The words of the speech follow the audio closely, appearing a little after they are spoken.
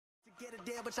I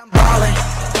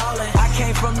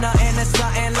came from nothing to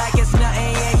something like it's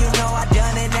nothing. Yeah, you know I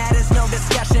done it. That is no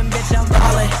discussion, bitch. I'm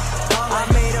ballin'. I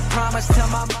made a promise to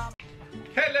my mom.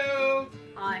 Hello.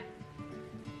 Hi.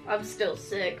 I'm still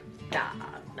sick. Nah.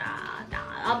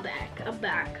 I'm back.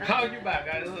 How you back?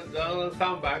 I don't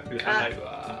sound back. You sound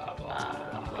like.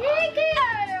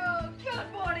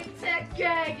 Good morning, Tech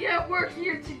Gang. Yeah, we're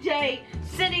here today,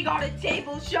 sitting on a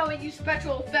table, showing you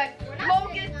special effects.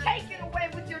 Logan, take it away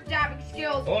with your dabbing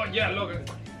skills. Oh yeah, Logan.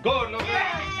 Go, Logan.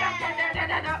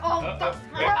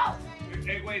 Oh,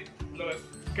 Hey, wait, Logan.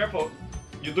 Careful.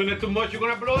 You're doing it too much. You're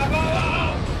gonna blow up.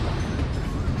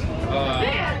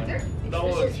 Man, is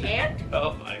this his hand?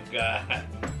 Oh my God.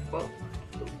 What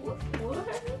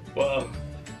happened? Well.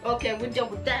 Okay, we're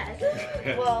done with that.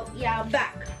 Well, yeah, I'm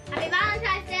back. Happy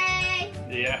Valentine's Day!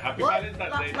 Yeah, happy What?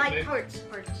 Valentine's Day. Like hearts.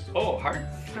 Oh, hearts.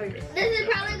 This is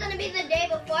probably going to be the day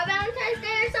before Valentine's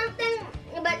Day or something,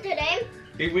 but today,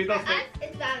 If we don't for us, take,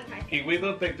 it's Valentine's Day. if we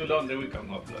don't take too long, then we can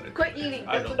upload it. Quit eating.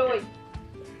 I That's don't annoying.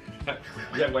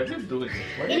 Yeah, what are you doing?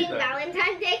 What is Eating that?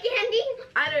 Valentine's Day candy?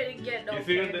 I didn't get no Is it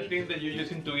the candy. thing that you're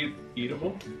using to eat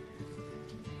eatable?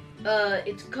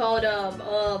 It's called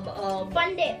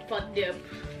Fun dip. Fun dip.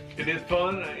 It is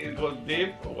fun. It goes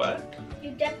deep. What?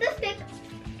 You dip the stick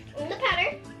in the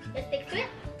powder, the stick to it,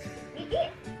 you eat.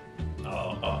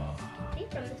 Oh. Eat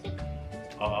from the stick.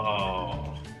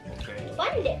 Oh. Okay.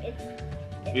 Fun dip.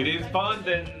 It is fun.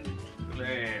 Then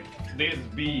this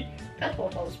be. That's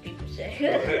what most people say.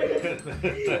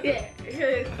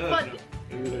 Yeah, fun.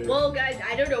 Well, guys,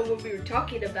 I don't know what we were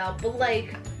talking about, but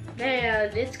like,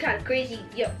 man, it's kind of crazy.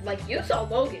 Yeah, like you saw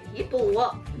Logan, he blew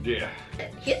up. Yeah.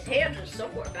 And his hand was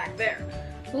somewhere back there.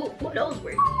 Who knows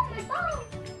where?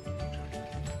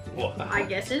 Well, I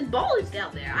guess his ball is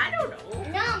down there. I don't know.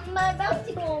 No, my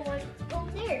bouncy ball went over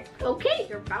there. Okay,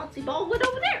 your bouncy ball went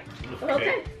over there.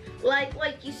 Okay. Like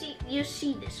you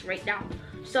see this right now.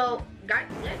 So, guys,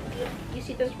 you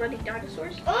see those running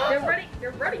dinosaurs? Oh.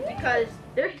 They're running because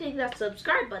they're hitting that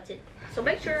subscribe button. So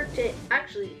make sure to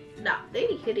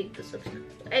they're hitting the subscribe.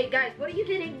 Hey guys, what are you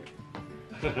hitting?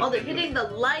 Oh, they're hitting the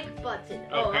like button.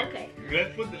 Oh, okay.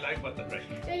 Let's put the like button right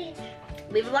here.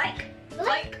 Leave a like.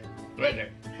 Like. Right there.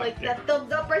 Like that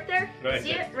thumbs up right there. Right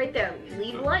See there. it right there.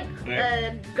 Leave a like. Right.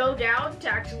 And go down to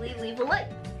actually leave a like.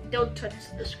 Don't touch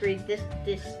the screen.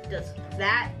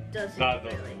 That doesn't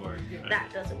really work. That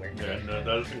doesn't work. Yeah, no, that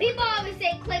doesn't People work. always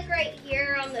say click right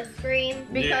here on the screen.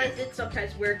 Because it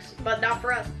sometimes works, but not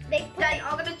for us. They put Guys,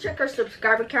 I'm gonna check our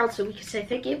subscriber count so we can say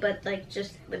thank you, but like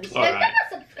just let me see. Let's Alright.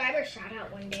 give a subscriber shout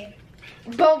out one day.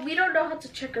 But we don't know how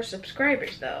to check our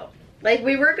subscribers though. Like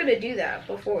we were gonna do that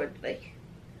before, like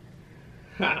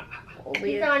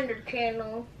only He's on your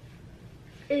channel.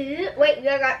 Wait, you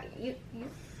got you.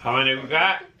 How many we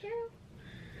got?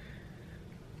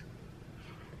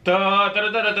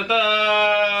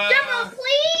 Demo,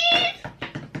 please.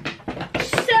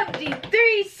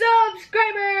 73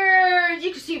 subscribers!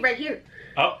 You can see right here.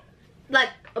 Oh, Like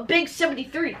a big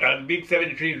 73. a big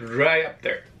 73 right up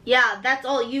there. Yeah, that's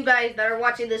all you guys that are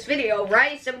watching this video,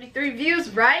 right? 73 views,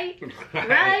 right?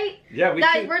 Right? Yeah, we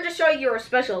Guys, did. we're just showing you our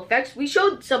special effects. We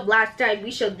showed some last time.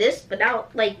 We showed this, but now,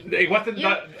 like, It wasn't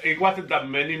Yeah. that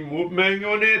many movement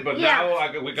on it, but Yeah.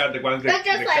 now we got the ones that But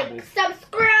just the like couple.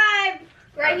 subscribe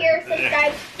right here.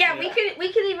 Subscribe. yeah, we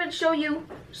could even show you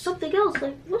something else.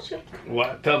 Like, what's your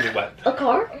What? Tell me what? a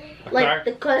car?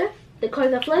 Like car? the car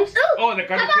that flies. Oh, the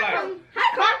car How that about flies. from?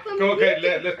 How about from?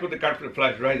 Okay, let's put the car that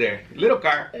flies right there. Little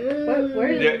car. Where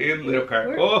are you? Yeah, it's little car.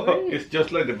 Where Oh, are you? it's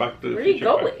just like the Back to the Where are you Future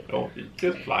car. going? Oh, it's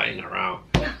just flying around.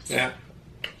 Yeah.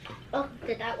 Oh,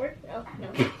 did that work? Oh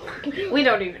no. We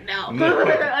don't even know No.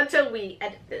 until we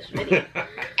edit this video.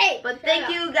 Hey, But thank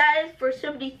you guys for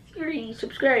 73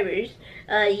 subscribers.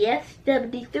 Yes,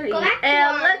 73. Go back to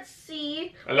And our- let's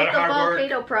see A what lot the of hard work.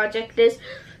 volcano project is.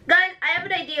 Guys, I have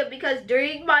an idea because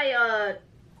during my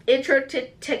intro to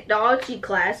technology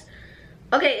class,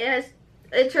 okay, it has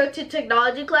intro to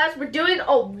technology class, we're doing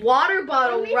a water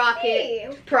bottle Let me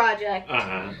rocket see. project.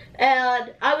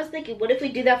 And I was thinking, what if we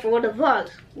do that for one of the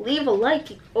vlogs? Leave a like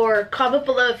or comment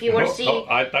below if you want to see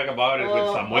I talk about it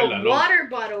with Samuel. a water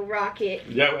bottle rocket.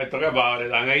 Yeah, I talk about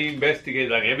it and I investigate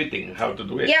like everything, how to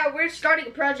do it. Yeah, we're starting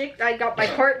a project. I got my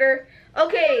partner.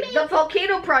 Okay, the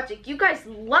volcano project. You guys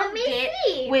loved me it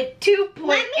see. with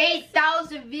 2.8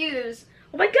 thousand views.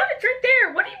 Oh my god, it's right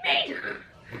there. What do you mean?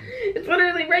 It's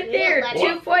literally right Yeah, there. let's-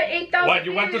 2.8 thousand What,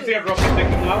 you want to views. see a rocket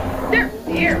taking off? There,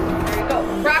 here. There you go.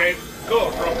 Okay, Rocket. go,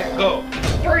 rocket, go.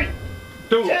 3,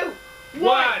 2, 2,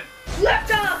 1.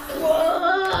 Lift off.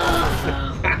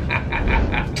 Whoa.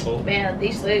 Oh. Man,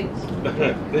 these things.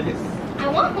 I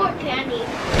want more candy.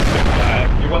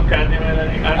 You want candy, man?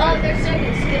 Oh, they're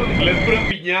sending Skittles. Let's put a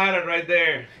piñata right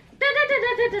there.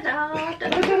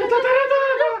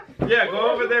 Yeah,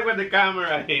 go over there with the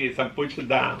camera is and push it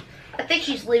down. I think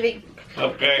she's leaving.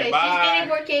 Okay, She's bye. getting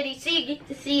more candy.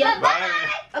 See ya. Bye.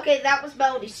 Okay, that was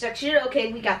Melody's section.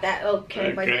 Okay, we got that.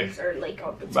 Okay, my Okay. things are like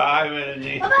on the Bye,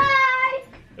 Melanie. Bye-bye.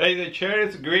 Hey, the chair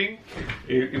is green.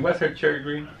 It was her chair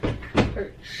green.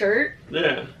 Her shirt?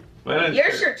 Yeah. Melanie's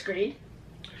Your shirt. shirt's green.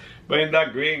 But in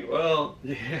that green, well,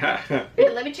 yeah. Here,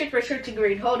 let me change my shirt to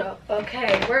green. Hold up.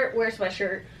 Okay, where's my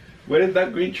shirt? Where is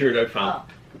that green shirt I found?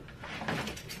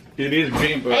 It is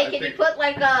green, but Hey, I can you think put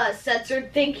like a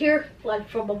censored thing here? Like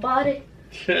from a body?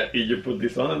 you put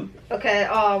this on. Okay,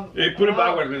 You put it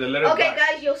backwards with the letter okay, back.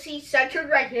 guys, you'll see censored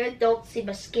right here. Don't see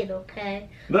my skin, okay?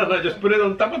 No, just put it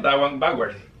on top of that one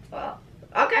backwards.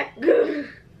 Okay.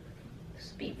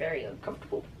 This will be very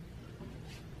uncomfortable.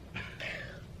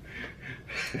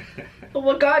 Oh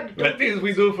my god. The things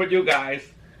we do for you guys.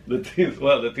 The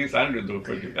things Andrew do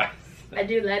for you guys. I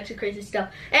do lots of crazy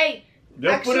stuff. Hey,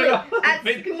 Just put actually,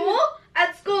 it on.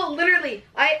 at school, literally,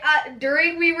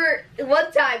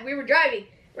 one time we were driving,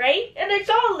 right? And I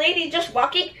saw a lady just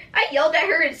walking. I yelled at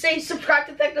her and saying, subtract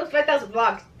the those 5,000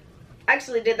 vlogs. I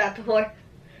actually did that before.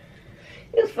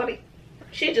 It was funny.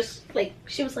 She was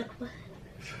like, what?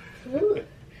 Ooh,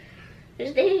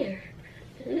 it's there.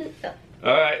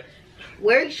 Alright.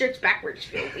 Wearing shirts backwards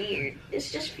feels weird.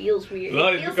 This just feels weird. No,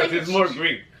 It it's feels because like it's more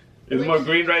green. It's more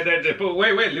green right there. Just put,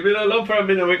 wait, leave it alone for a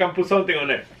minute. We can put something on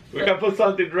it. We can put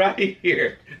something right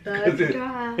here. But you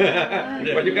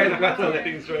guys got some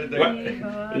things right there.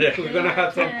 Yeah, we're gonna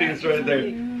have some things right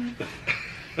there.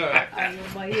 Alright. I know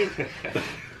my ear.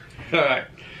 Alright.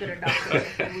 Better not put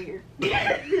something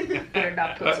weird. Better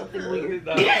not put something weird.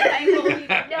 Does I won't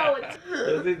even know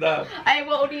it. it down. I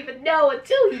won't even know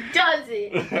until he does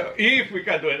it. If we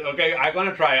can do it, okay? I'm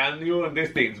gonna try. I'm new on these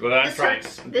things, but I'm This trying.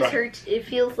 hurts. I'm This trying. hurts. It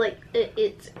feels like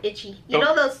it's itchy. You Oh.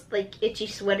 know those like itchy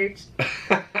sweaters?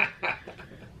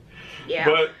 Yeah.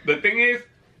 But the thing is,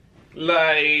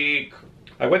 like,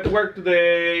 I went to work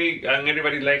today, and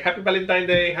everybody's like, Happy Valentine's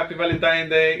Day, Happy Valentine's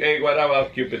Day. Hey, what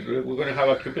about Cupid? We're gonna have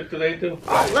a Cupid today too?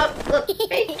 Oh, look.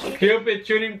 Hey, Cupid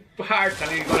shooting hearts,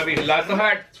 and it's gonna be lots of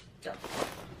hearts.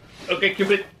 Okay,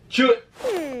 Cupid, shoot.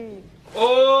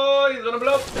 Oh, he's gonna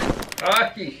blow.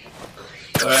 Ay.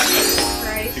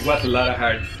 Alright. It was a lot of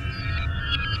hearts.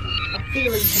 I'm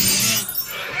feeling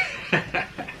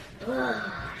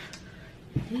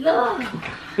love.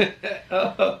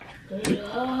 Oh.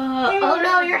 Oh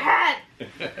no, your hat.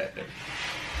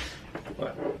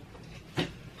 What?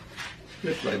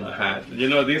 Just like my hat. You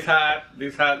know, this hat,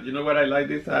 you know what I like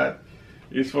this hat?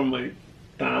 It's from my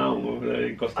town over there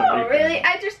in Costa Rica. Oh really?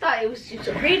 I just thought it was just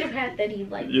a random hat that he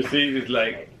liked. You see, it's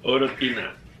like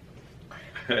Orotina.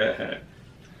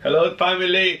 Hello,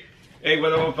 family. Hey,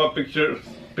 what about pictures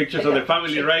of the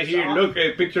family right here? Look,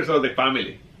 pictures of the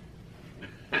family.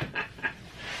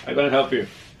 I'm gonna help you.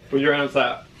 Put your hands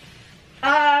up.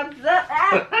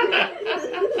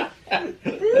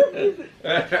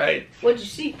 Alright. What'd you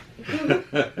see?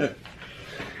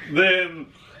 Then,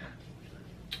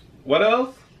 what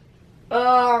else?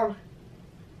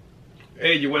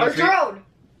 Hey, you wanna A see drone.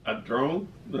 a drone?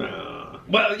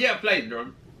 Well, yeah, fly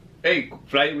drone. Hey,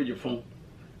 fly with your phone.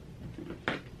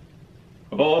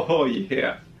 Oh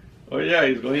yeah. Oh yeah,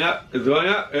 it's going up. It's going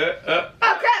up. Oh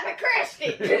crap! I crashed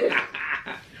it.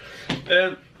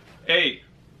 And hey,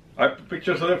 I put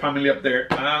pictures of the family up there.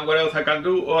 And what else I can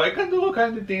do? Oh, I can do all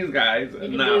kinds of things, guys. You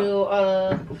can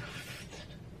Now,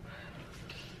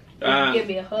 do, give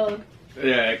me a hug.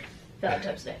 yeah.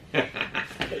 Valentine's Day.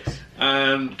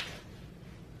 And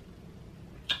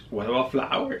what about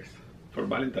flowers for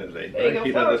Valentine's Day? There you Right go,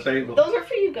 here at the flowers. table. Those are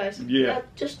for you guys. Yeah.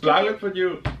 Just Flowers for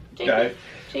you, guys.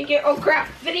 Take it. Oh crap!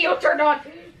 Video turned on.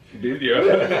 Did you?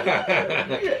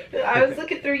 I was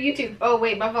looking through YouTube. Oh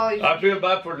wait, my volume. I feel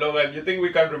bad for Logan. You think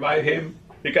we can revive him?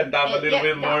 He can dab a little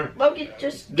bit more. Logan,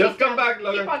 just Just keep come dabbing. back,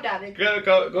 Logan. Keep on dabbing.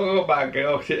 Go back.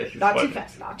 Oh, shit. He's Not too funny.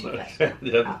 fast. Not too fast.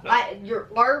 Just- Your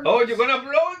arm. Oh, you're gonna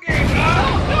blow again!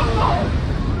 Ah!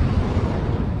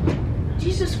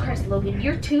 Jesus Christ, Logan,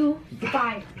 you're too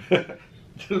fine.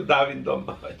 Just dabbing so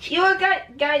much. You know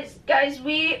what, guys,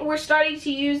 we're starting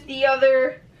to use the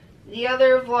other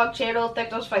vlog channel,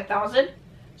 Technos 5000.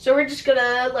 So we're just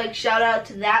gonna like shout out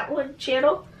to that one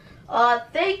channel.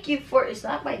 Thank you for. Is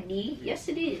that my knee? Yes,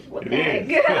 it is. What the heck?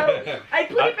 I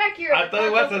put it back here. I thought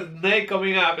it was a snake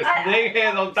coming up. A snake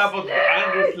head on top of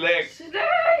Andrew's leg. Snake.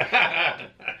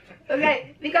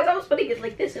 Okay, because I was putting it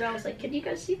like this, and I was like, "Can you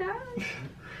guys see that?"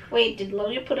 Wait, did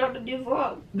Logan put out a new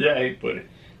vlog? Yeah, he put it.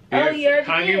 Oh, He's you're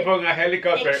hanging from a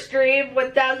helicopter. Extreme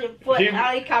 1,000-foot Him-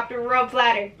 helicopter rope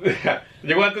ladder.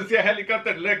 You want to see a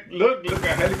helicopter? Look, a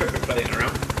helicopter flying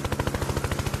around.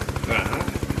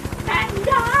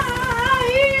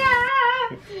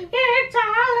 And it's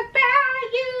all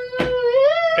about you.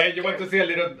 Hey, you want to see a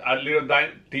little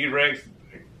T-Rex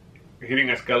hitting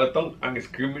a skeleton and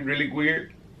screaming really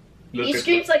weird? Look He at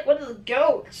screams like one of the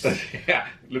goats. yeah,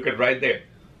 look at right there.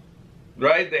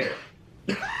 Right there.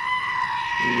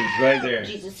 He's right there.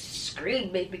 Jesus,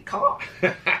 scream made me cough.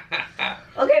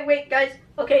 Okay, wait, guys.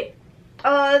 Okay,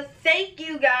 thank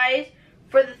you guys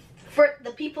for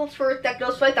the people for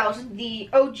Technos 5000, the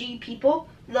OG people,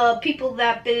 the people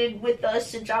that been with us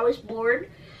since I was born.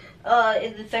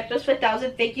 In the Technos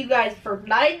 5000, thank you guys for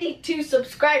 92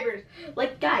 subscribers.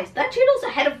 Like, guys, that channel's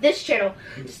ahead of this channel.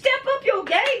 Step up your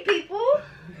game, people.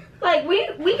 Like, we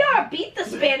gotta beat the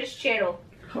Spanish channel.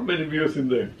 How many views in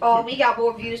there? Oh, we got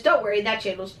more views. Don't worry, that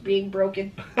channel's being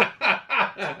broken.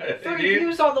 30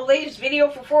 views on the latest video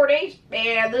for 4 days.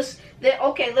 Man,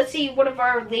 okay, let's see one of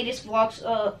our latest vlogs,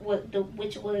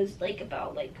 which was like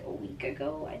about like a week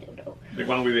ago. I don't know. The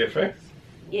one with the effects?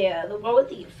 Yeah, the one with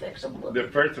the effects. I'm looking. The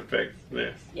first effects,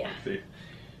 yes. Yeah. See.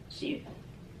 See,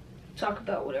 talk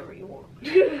about whatever you want.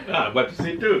 What to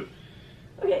see too?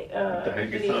 Okay, What the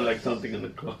heck? It sounds like something in the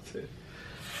closet.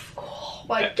 Oh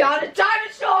my god, a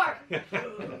dinosaur!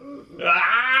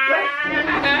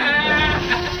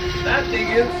 That thing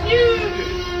is huge!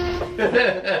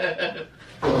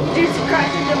 Jesus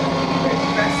Christ,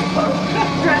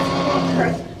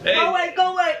 Hey.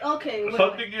 Go away. Okay, wait.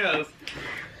 Something else.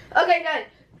 Okay, guys.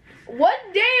 1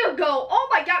 day ago. Oh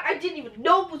my god, I didn't even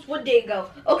know it was 1 day ago.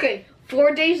 Okay,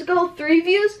 4 days ago, 3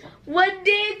 views. 1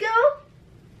 day ago,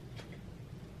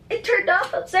 it turned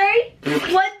off, I'm sorry. 1 day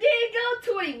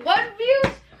ago, 21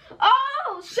 views.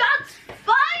 Oh, shots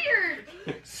fired.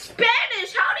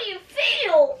 Spanish, how do you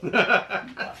feel?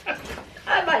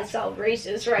 I might sound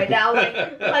racist right now.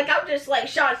 Like I'm just like,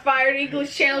 shots fired,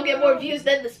 English channel get more views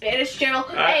than the Spanish channel.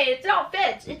 Hey, it's no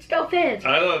offense. It's no offense.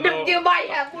 I don't know. You might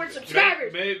have more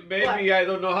subscribers. Maybe I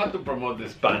don't know how to promote the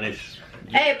Spanish.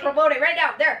 Hey, promote it right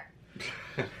now. There.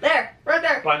 There. Right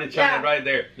there. Spanish channel right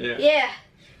there. Yeah.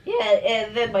 Yeah,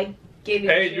 and then my gaming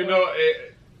Hey, channel. you know,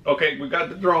 okay, we got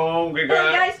the drone, we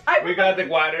got the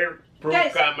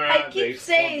waterproof camera. I keep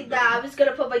saying that I was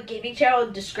gonna put my gaming channel in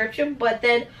the description, but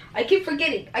then I keep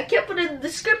forgetting. I can't put it in the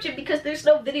description because there's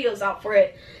no videos out for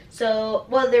it. So,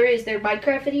 well, there is. They're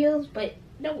Minecraft videos, but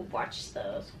no one watches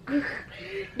those.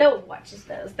 No one watches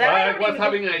those. I was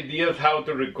having ideas how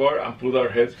to record and put our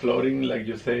heads floating, like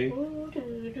you say.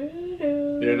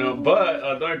 You know, but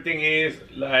another thing is,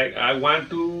 like, I want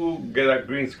to get a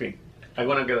green screen. I'm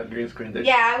gonna get a green screen.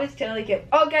 Yeah, I was telling you.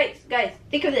 Oh, guys,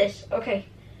 think of this. Okay.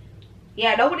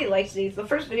 Yeah, nobody likes these. The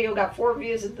first video got 4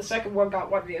 views and the second one got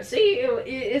 1 view. See,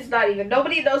 it's not even.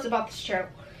 Nobody knows about this channel.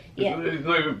 Yeah. It's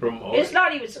not even promoted. It's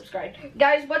not even subscribed.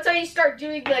 Guys, once I start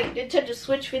doing like Nintendo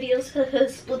Switch videos,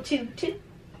 Splatoon 2,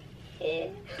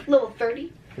 level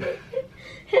 30,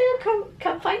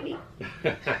 come fight me.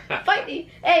 Fight me.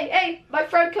 Hey, my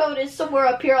friend code is somewhere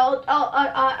up here.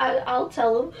 I'll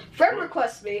tell him. Friend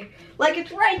requests me. Like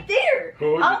it's right there.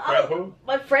 Who?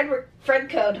 My friend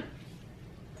code.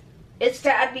 It's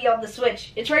to add me on the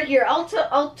Switch. It's right here. I'll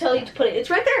tell you to put it. It's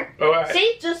right there. All right.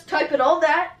 See, just type in all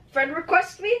that. Friend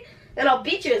requests me, and I'll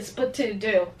beat you in Splatoon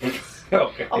 2.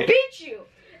 Okay. I'll beat you.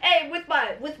 Hey, with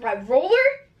my roller,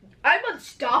 I'm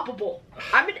unstoppable.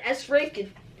 I'm an S rank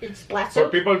in Splatoon. For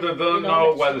people that don't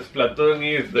know what Splatoon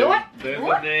is, What? there's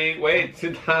the name. Wait,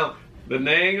 sit down. The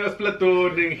name of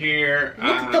Splatoon in here.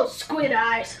 Look at those squid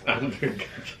eyes.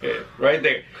 Right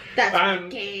there. That's my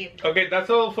game. Okay, that's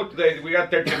all for today. We got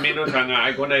 30 minutes and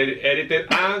I'm gonna edit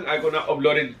it and I'm gonna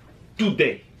upload it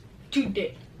today.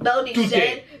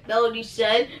 Melody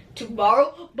said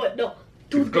tomorrow, but no.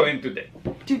 Today. It's going today.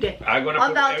 I'm gonna on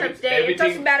put Valentine's Day. It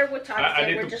doesn't matter what time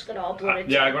it's We're just gonna upload it.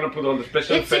 Yeah, I'm gonna put all the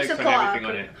special effects and everything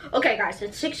on it. Okay, guys,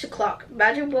 it's 6 o'clock.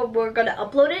 Imagine when we're gonna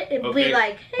upload it and be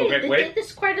like, hey, this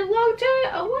is quite a long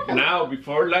time. Oh, wow. Now,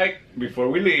 before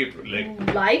we leave,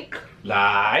 like.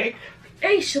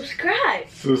 Hey, subscribe.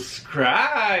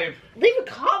 Leave a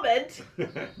comment.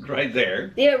 Right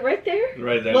there. Yeah, right there.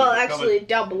 Right there. Well, actually,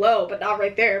 down below, but not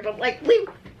right there. But like, leave.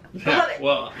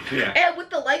 Well, yeah. And with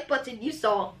the like button, you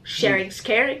saw sharing is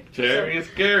caring. Sharing is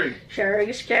caring. Sharing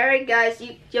is caring, guys.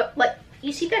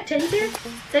 You see that teddy bear?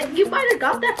 That you might have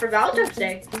got that for Valentine's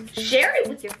Day. Share it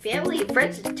with your family and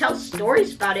friends and tell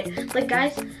stories about it. Like,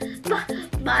 guys,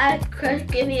 my crush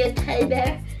gave me a teddy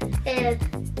bear, and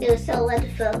it was so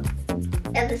wonderful.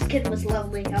 And this kid was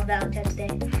lovely on Valentine's Day.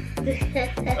 All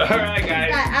right,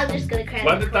 guys. I'm just gonna cry.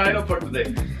 What's the title for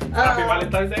today? Happy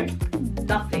Valentine's Day.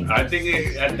 Nothing. I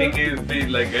think it'd be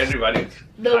like everybody's.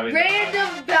 The having-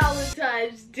 random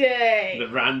Valentine's Day. The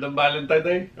random Valentine's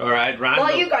Day. All right, random.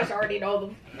 Well, you guys already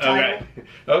know the title. Okay.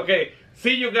 Okay.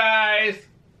 See you guys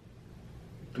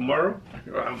tomorrow.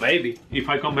 Maybe if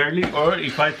I come early, or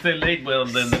if I stay late. Well,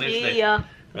 then the next See day. ya.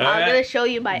 All I'm right. gonna show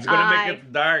you my It's gonna eye. make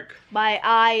it dark. My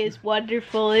eye is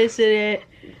wonderful, isn't it?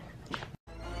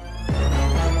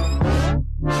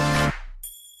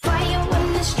 Fire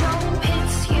when the storm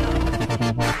hits you.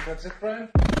 That's it, Brian.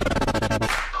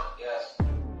 Yes.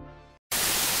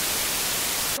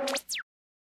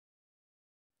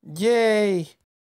 Yay!